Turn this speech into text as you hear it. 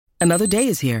Another day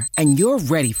is here, and you're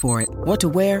ready for it. What to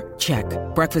wear? Check.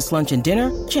 Breakfast, lunch, and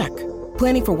dinner? Check.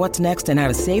 Planning for what's next and how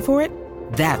to save for it?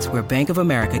 That's where Bank of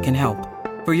America can help.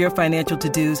 For your financial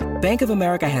to-dos, Bank of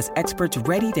America has experts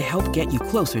ready to help get you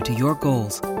closer to your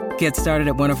goals. Get started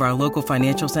at one of our local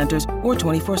financial centers or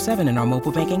 24/7 in our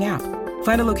mobile banking app.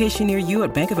 Find a location near you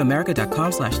at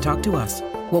bankofamerica.com/talktous.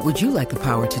 What would you like the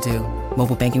power to do?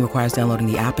 Mobile banking requires downloading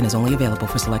the app and is only available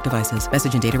for select devices.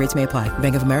 Message and data rates may apply.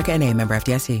 Bank of America N.A., member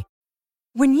FDIC.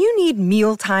 When you need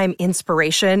mealtime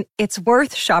inspiration, it's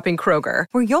worth shopping Kroger,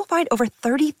 where you'll find over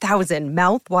 30,000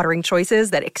 mouth-watering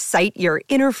choices that excite your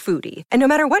inner foodie. And no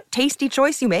matter what tasty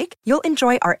choice you make, you'll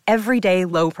enjoy our everyday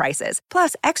low prices,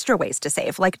 plus extra ways to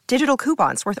save, like digital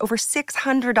coupons worth over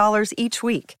 $600 each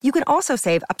week. You can also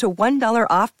save up to $1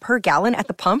 off per gallon at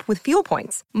the pump with fuel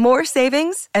points. More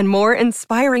savings and more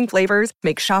inspiring flavors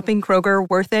make shopping Kroger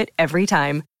worth it every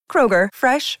time. Kroger,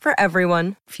 fresh for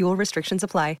everyone. Fuel restrictions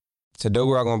apply. Today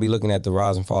we're going to be looking at the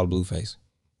rise and fall of Blueface.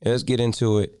 Let's get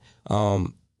into it.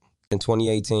 In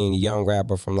 2018, a young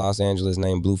rapper from Los Angeles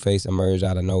named Blueface emerged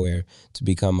out of nowhere to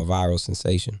become a viral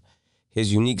sensation.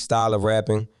 His unique style of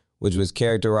rapping, which was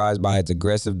characterized by its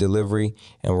aggressive delivery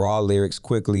and raw lyrics,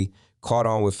 quickly caught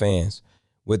on with fans.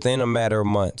 Within a matter of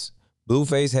months,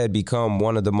 Blueface had become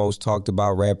one of the most talked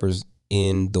about rappers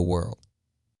in the world.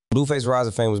 Blueface's rise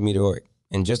of fame was meteoric.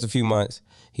 In just a few months,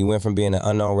 he went from being an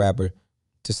unknown rapper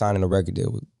to signing a record deal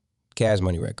with Cash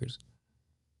Money Records.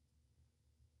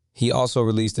 He also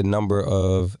released a number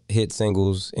of hit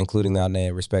singles, including the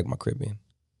outstanding Respect My Crippin'.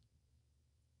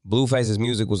 Blueface's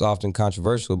music was often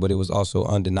controversial, but it was also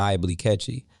undeniably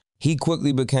catchy. He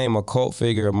quickly became a cult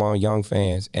figure among young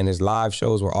fans, and his live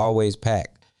shows were always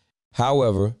packed.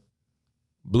 However,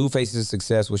 Blueface's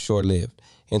success was short-lived.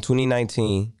 In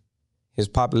 2019, his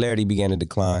popularity began to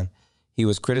decline. He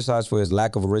was criticized for his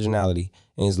lack of originality,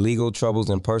 and his legal troubles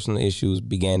and personal issues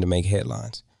began to make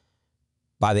headlines.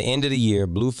 By the end of the year,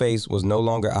 Blueface was no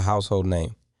longer a household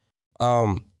name.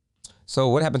 So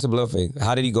what happened to Blueface?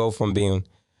 How did he go from being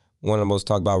one of the most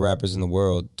talked about rappers in the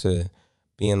world to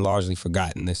being largely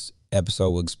forgotten? This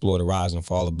episode will explore the rise and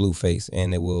fall of Blueface,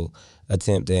 and it will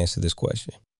attempt to answer this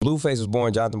question. Blueface was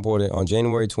born Jonathan Porter on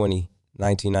January 20,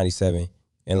 1997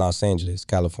 in Los Angeles,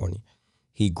 California.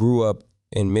 He grew up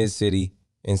in Mid-City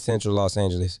in central Los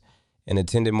Angeles and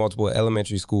attended multiple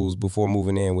elementary schools before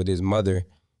moving in with his mother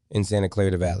in Santa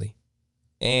Clara Valley,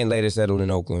 and later settled in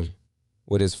Oakland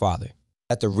with his father.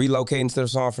 After relocating to the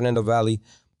San Fernando Valley,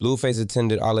 Blueface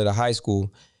attended Arleta High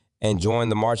School and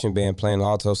joined the marching band playing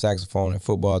alto saxophone and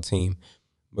football team,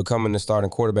 becoming the starting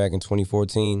quarterback in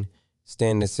 2014,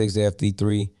 standing at 6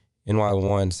 FD3,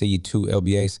 NY1, CU2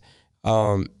 LBAs,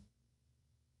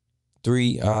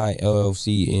 3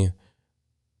 ILCN.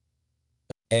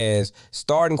 As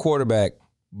starting quarterback,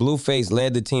 Blueface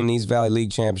led the team in the East Valley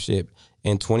League Championship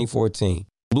in 2014.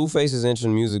 Blueface's interest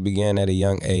in music began at a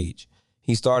young age.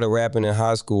 He started rapping in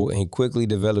high school and he quickly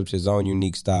developed his own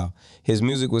unique style. His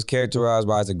music was characterized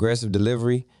by its aggressive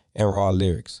delivery and raw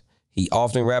lyrics. He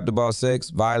often rapped about sex,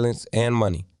 violence, and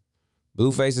money.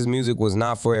 Blueface's music was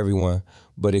not for everyone,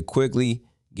 but it quickly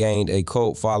gained a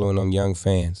cult following among young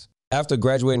fans. After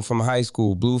graduating from high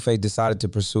school, Blueface decided to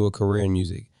pursue a career in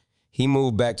music. He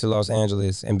moved back to Los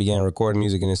Angeles and began recording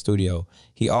music in his studio.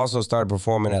 He also started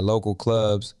performing at local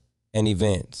clubs and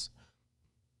events.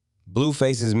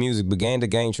 Blueface's music began to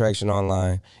gain traction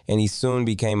online, and he soon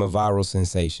became a viral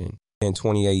sensation. In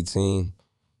 2018,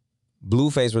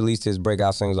 Blueface released his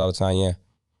breakout singles All the Time, Yeah.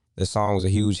 The song was a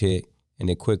huge hit, and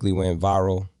it quickly went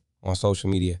viral on social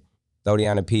media.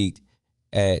 Thodiana peaked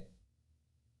at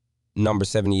number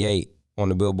 78 on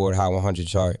the Billboard Hot 100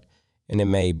 chart, and it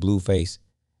made Blueface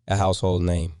a household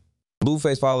name.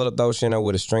 Blueface followed up Thodiana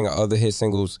with a string of other hit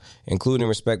singles, including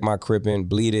Respect My Crippin',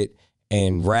 Bleed It,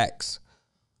 and Racks.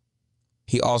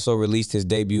 He also released his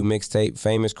debut mixtape,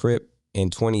 Famous Crip, in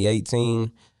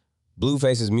 2018.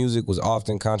 Blueface's music was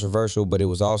often controversial, but it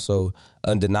was also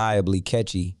undeniably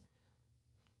catchy.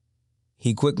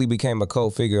 He quickly became a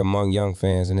cult figure among young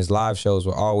fans, and his live shows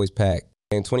were always packed.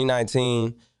 In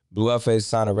 2019, Blueface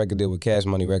signed a record deal with Cash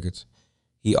Money Records.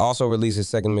 He also released his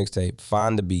second mixtape,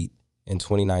 Find the Beat, in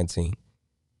 2019.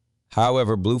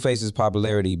 However, Blueface's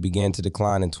popularity began to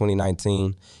decline in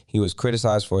 2019. He was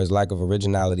criticized for his lack of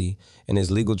originality, and his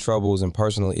legal troubles and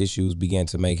personal issues began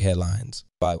to make headlines.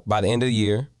 By the end of the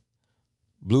year,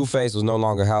 Blueface was no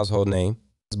longer a household name.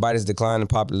 Despite his decline in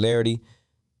popularity,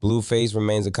 Blueface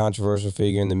remains a controversial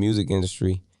figure in the music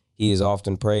industry. He is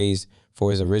often praised for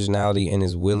his originality and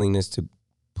his willingness to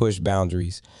push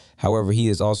boundaries. However, he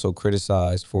is also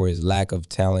criticized for his lack of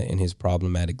talent and his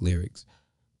problematic lyrics.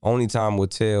 Only time will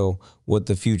tell what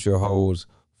the future holds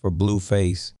for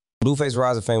Blueface. Blueface's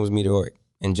rise of fame was meteoric.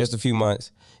 In just a few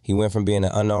months, he went from being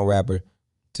an unknown rapper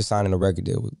to signing a record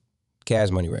deal with Cash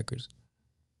Money Records.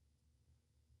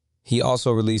 He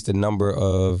also released a number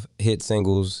of hit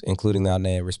singles, including the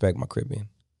outstanding Respect My Caribbean.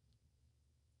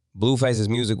 Blueface's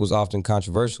music was often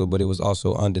controversial, but it was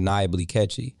also undeniably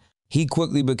catchy. He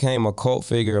quickly became a cult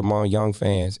figure among young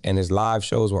fans, and his live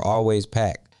shows were always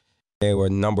packed. There were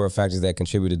a number of factors that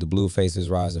contributed to Blueface's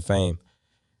rise to fame.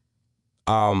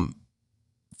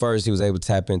 First, he was able to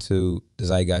tap into the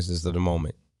zeitgeist of the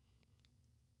moment.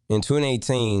 In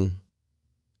 2018,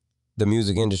 the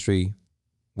music industry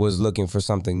was looking for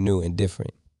something new and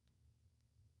different.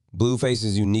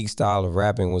 Blueface's unique style of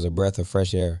rapping was a breath of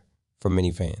fresh air for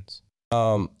many fans.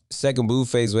 Second,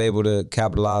 Blueface was able to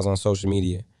capitalize on social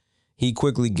media. He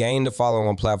quickly gained a following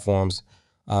on platforms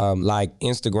like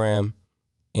Instagram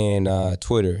and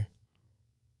Twitter.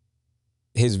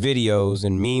 His videos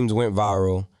and memes went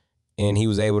viral, and he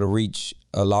was able to reach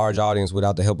a large audience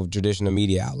without the help of traditional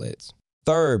media outlets.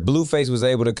 Third, Blueface was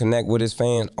able to connect with his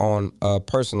fans on a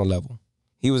personal level.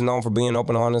 He was known for being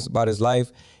open and honest about his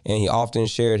life, and he often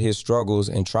shared his struggles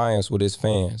and triumphs with his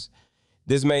fans.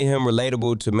 This made him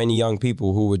relatable to many young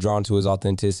people who were drawn to his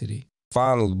authenticity.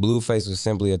 Finally, Blueface was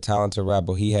simply a talented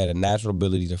rapper. He had a natural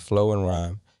ability to flow and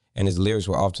rhyme, and his lyrics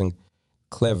were often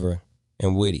clever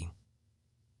and witty.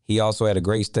 He also had a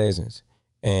great presence,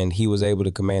 and he was able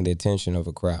to command the attention of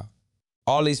a crowd.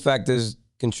 All these factors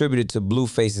contributed to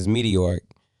Blueface's meteoric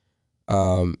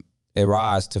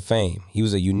rise to fame. He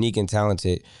was a unique and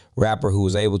talented rapper who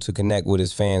was able to connect with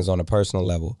his fans on a personal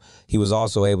level. He was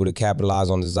also able to capitalize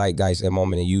on the zeitgeist at the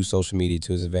moment and use social media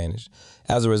to his advantage.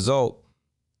 As a result,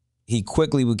 he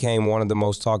quickly became one of the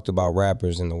most talked about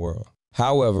rappers in the world.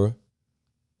 However,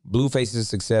 Blueface's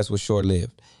success was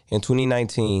short-lived. In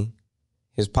 2019,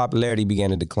 his popularity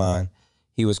began to decline.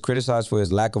 He was criticized for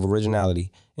his lack of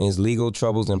originality, and his legal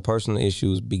troubles and personal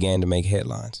issues began to make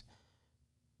headlines.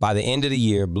 By the end of the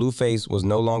year, Blueface was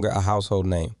no longer a household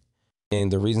name,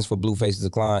 and the reasons for Blueface's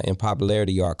decline in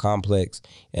popularity are complex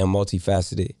and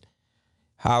multifaceted.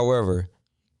 However,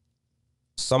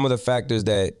 some of the factors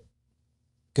that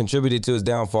contributed to his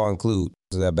downfall include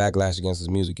that backlash against his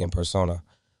music and persona.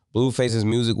 Blueface's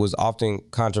music was often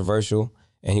controversial,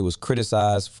 and he was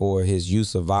criticized for his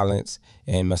use of violence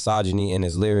and misogyny in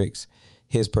his lyrics.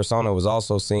 His persona was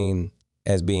also seen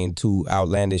as being too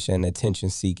outlandish and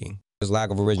attention-seeking. His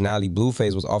lack of originality,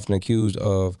 Blueface was often accused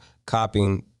of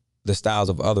copying the styles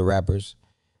of other rappers,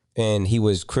 and he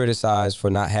was criticized for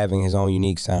not having his own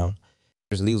unique sound.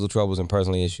 There's legal troubles and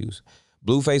personal issues.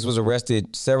 Blueface was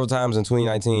arrested several times in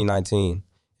 2019,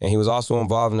 and he was also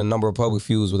involved in a number of public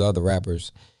feuds with other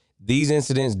rappers. These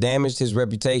incidents damaged his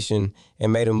reputation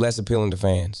and made him less appealing to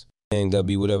fans. And there'll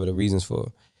be whatever the reasons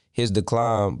for his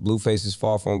decline. Blueface's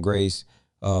fall from grace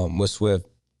was swift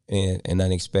and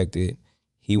unexpected.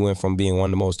 He went from being one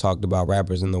of the most talked about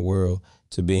rappers in the world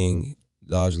to being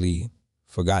largely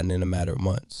forgotten in a matter of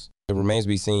months. It remains to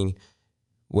be seen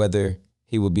whether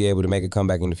he will be able to make a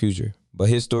comeback in the future. But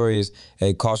his story is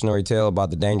a cautionary tale about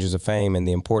the dangers of fame and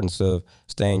the importance of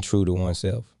staying true to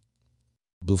oneself.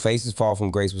 Blueface's fall from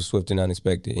grace was swift and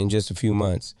unexpected. In just a few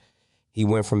months, he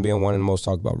went from being one of the most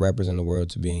talked about rappers in the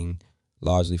world to being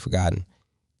largely forgotten.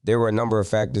 There were a number of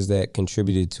factors that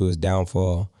contributed to his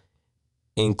downfall,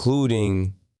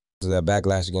 including that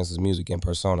backlash against his music and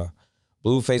persona.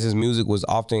 Blueface's music was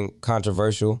often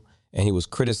controversial, and he was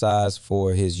criticized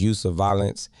for his use of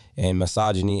violence and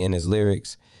misogyny in his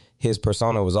lyrics. His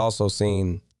persona was also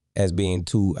seen as being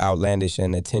too outlandish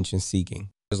and attention-seeking.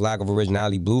 His lack of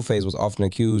originality, Blueface was often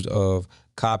accused of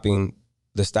copying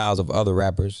the styles of other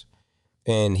rappers,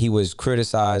 and he was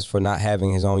criticized for not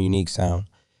having his own unique sound.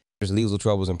 There's legal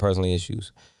troubles and personal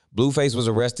issues. Blueface was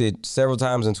arrested several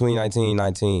times in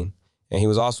 2019, and he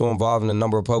was also involved in a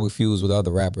number of public feuds with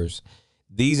other rappers.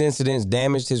 These incidents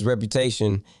damaged his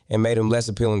reputation and made him less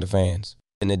appealing to fans.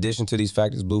 In addition to these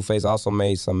factors, Blueface also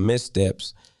made some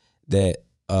missteps that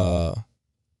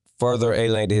further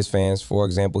alienated his fans. For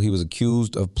example, he was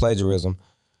accused of plagiarism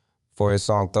for his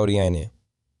song 30 Ain't It.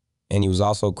 And he was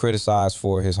also criticized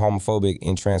for his homophobic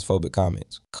and transphobic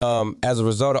comments. As a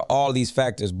result of all these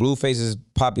factors, Blueface's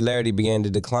popularity began to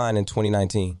decline in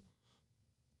 2019.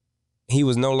 He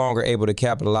was no longer able to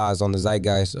capitalize on the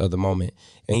zeitgeist of the moment,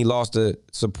 and he lost the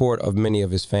support of many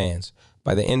of his fans.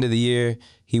 By the end of the year,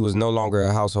 he was no longer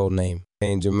a household name,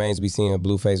 and it remains to be seen if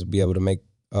Blueface will be able to make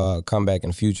a comeback in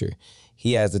the future.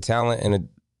 He has the talent and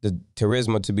the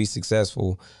charisma to be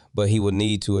successful, but he would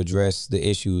need to address the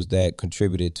issues that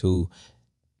contributed to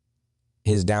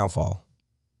his downfall.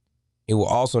 He will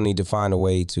also need to find a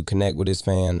way to connect with his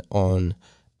fan on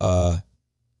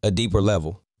a a deeper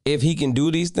level. If he can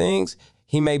do these things,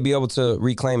 he may be able to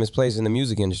reclaim his place in the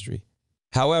music industry.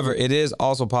 However, it is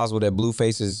also possible that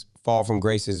Blueface's fall from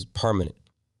grace is permanent.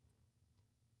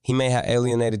 He may have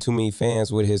alienated too many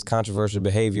fans with his controversial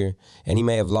behavior, and he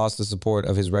may have lost the support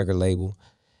of his record label.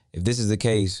 If this is the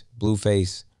case,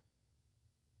 Blueface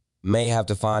may have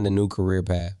to find a new career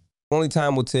path. Only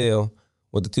time will tell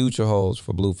what the future holds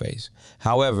for Blueface.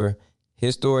 However,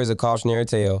 his story is a cautionary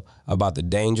tale about the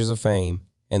dangers of fame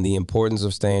and the importance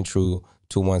of staying true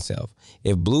to oneself.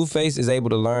 If Blueface is able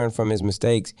to learn from his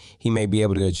mistakes, he may be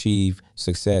able to achieve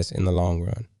success in the long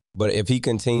run. But if he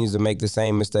continues to make the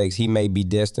same mistakes, he may be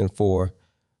destined for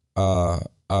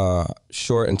a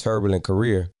short and turbulent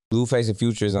career. Blueface's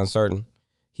future is uncertain.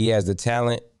 He has the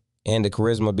talent and the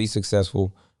charisma to be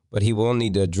successful, but he will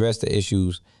need to address the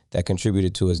issues that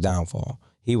contributed to his downfall.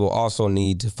 He will also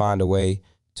need to find a way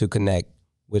to connect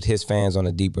with his fans on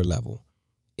a deeper level.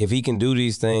 If he can do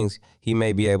these things, he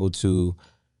may be able to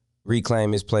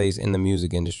reclaim his place in the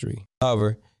music industry.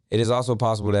 However, it is also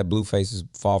possible that Blueface's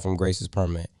fall from grace is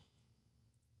permanent.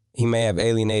 He may have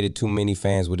alienated too many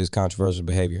fans with his controversial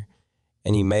behavior,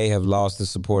 and he may have lost the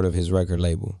support of his record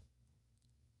label.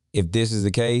 If this is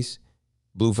the case,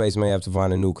 Blueface may have to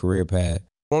find a new career path.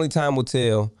 Only time will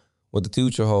tell what the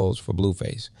future holds for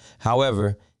Blueface.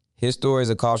 However, his story is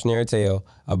a cautionary tale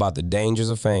about the dangers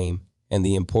of fame and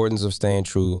the importance of staying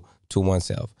true to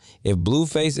oneself. If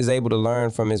Blueface is able to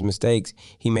learn from his mistakes,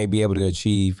 he may be able to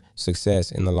achieve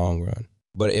success in the long run.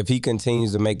 But if he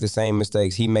continues to make the same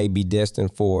mistakes, he may be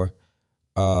destined for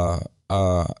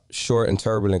a short and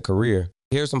turbulent career.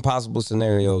 Here's some possible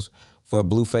scenarios for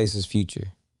Blueface's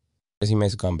future as he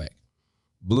makes a comeback.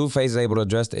 Blueface is able to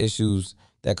address the issues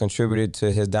that contributed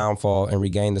to his downfall and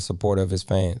regain the support of his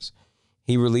fans.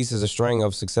 He releases a string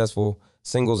of successful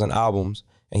singles and albums,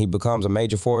 and he becomes a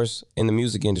major force in the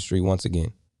music industry once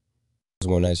again.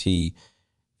 When as he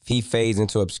fades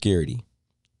into obscurity.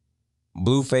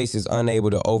 Blueface is unable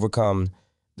to overcome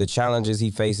the challenges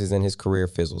he faces and his career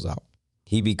fizzles out.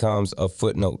 He becomes a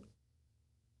footnote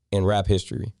in rap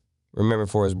history, remembered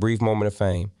for his brief moment of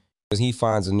fame. As he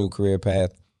finds a new career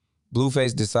path,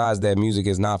 Blueface decides that music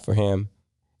is not for him,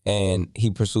 and he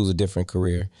pursues a different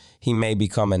career. He may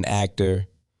become an actor,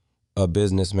 a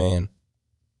businessman,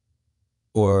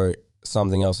 or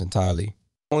something else entirely.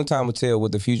 Only time will tell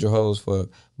what the future holds for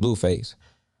Blueface.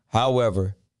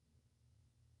 However,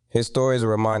 his story is a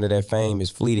reminder that fame is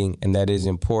fleeting and that it is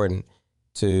important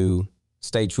to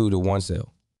stay true to oneself.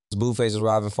 Blueface's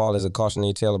rise and fall is a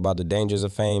cautionary tale about the dangers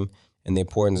of fame and the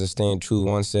importance of staying true to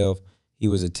oneself. He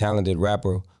was a talented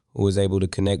rapper who was able to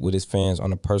connect with his fans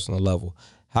on a personal level.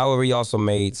 However, he also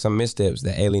made some missteps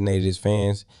that alienated his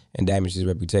fans and damaged his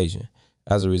reputation.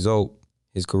 As a result,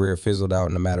 his career fizzled out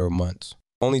in a matter of months.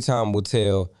 Only time will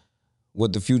tell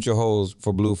what the future holds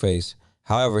for Blueface.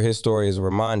 However, his story is a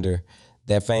reminder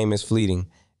that fame is fleeting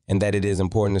and that it is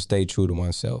important to stay true to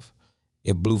oneself.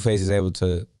 If Blueface is able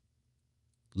to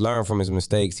learn from his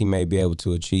mistakes, he may be able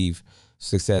to achieve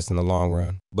success in the long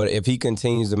run. But if he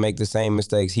continues to make the same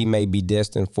mistakes, he may be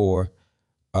destined for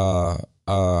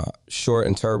a short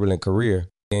and turbulent career.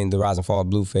 And the rise and fall of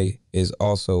Blueface is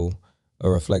also a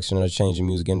reflection of the changing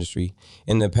music industry.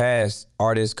 In the past,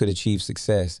 artists could achieve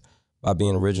success by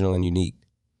being original and unique.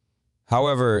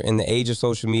 However, in the age of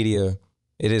social media,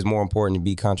 it is more important to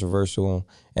be controversial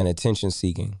and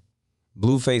attention-seeking.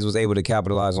 Blueface was able to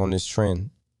capitalize on this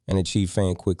trend and achieve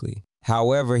fame quickly.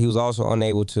 However, he was also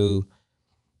unable to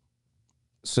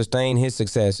sustain his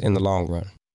success in the long run.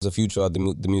 The future of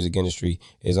the music industry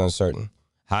is uncertain.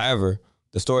 However,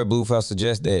 the story of Blueface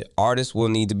suggests that artists will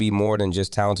need to be more than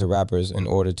just talented rappers in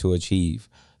order to achieve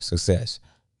success.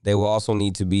 They will also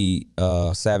need to be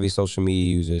savvy social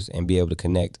media users and be able to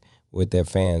connect with their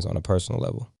fans on a personal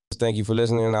level. Thank you for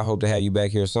listening, and I hope to have you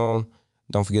back here soon.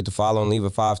 Don't forget to follow and leave a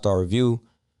 5-star review.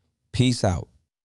 Peace out.